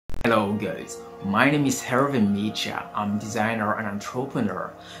Hello guys, my name is Hervé Micha. I'm a designer and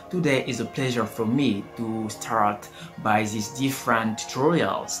entrepreneur. Today is a pleasure for me to start by these different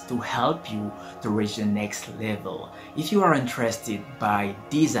tutorials to help you to reach the next level. If you are interested by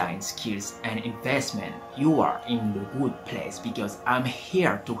design skills and investment, you are in the good place because I'm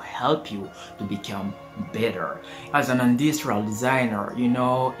here to help you to become better. As an industrial designer, you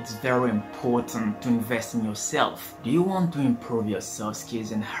know it's very important to invest in yourself. Do you want to improve your soft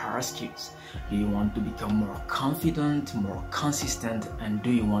skills and hard skills? Do you want to become more confident, more consistent, and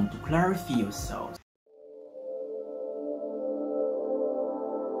do you want to clarify yourself?